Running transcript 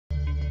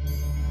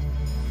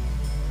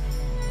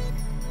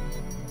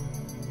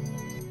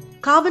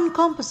Carbon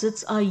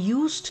composites are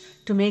used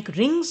to make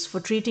rings for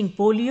treating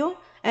polio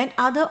and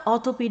other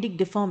orthopedic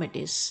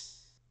deformities.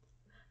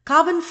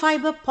 Carbon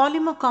fiber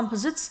polymer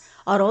composites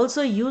are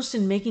also used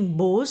in making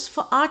bows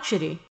for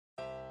archery.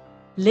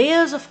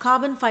 Layers of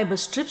carbon fiber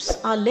strips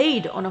are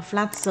laid on a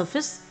flat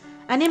surface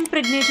and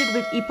impregnated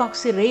with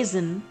epoxy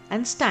resin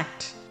and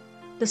stacked.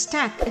 The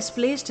stack is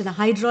placed in a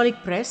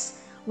hydraulic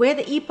press where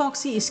the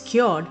epoxy is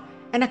cured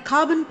and a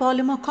carbon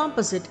polymer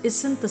composite is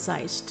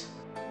synthesized.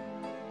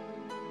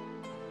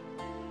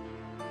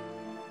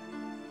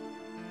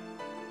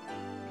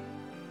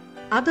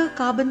 Other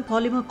carbon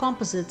polymer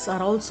composites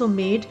are also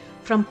made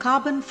from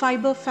carbon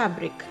fiber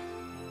fabric.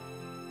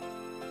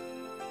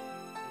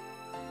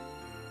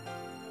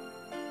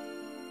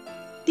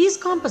 These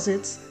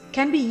composites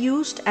can be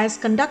used as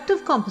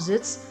conductive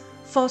composites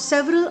for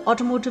several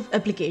automotive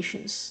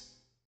applications.